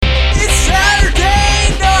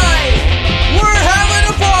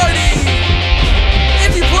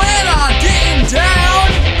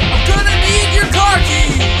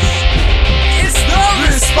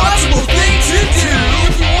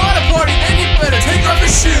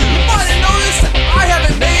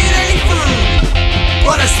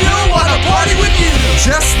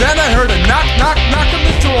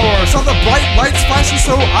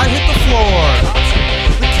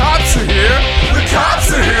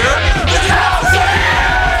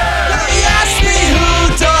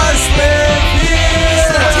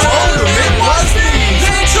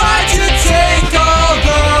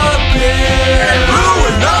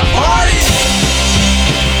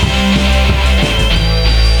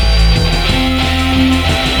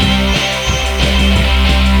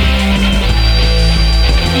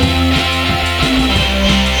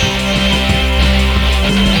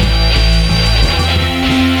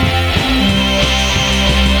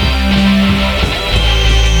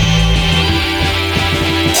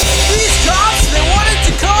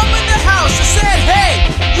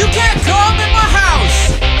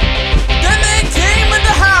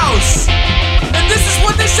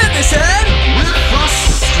they said? We're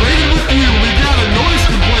frustrated with you. We got a noise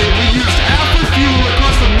complaint. We used alpha fuel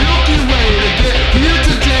across the Milky Way to get here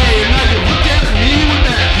today. And now you look at me with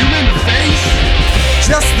that human face?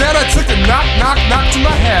 Just then I took a knock to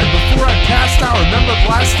my head. Before I passed out, I remembered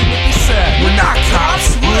last thing that they said. We're not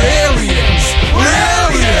cops, we're aliens. We're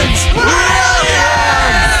aliens. We're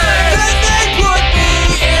aliens. Then they put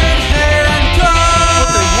me in handcuffs.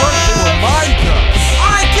 But they weren't, they were mind cuffs.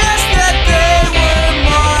 I guess that they were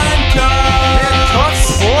mind cuffs. Handcuffs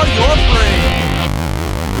for your brain.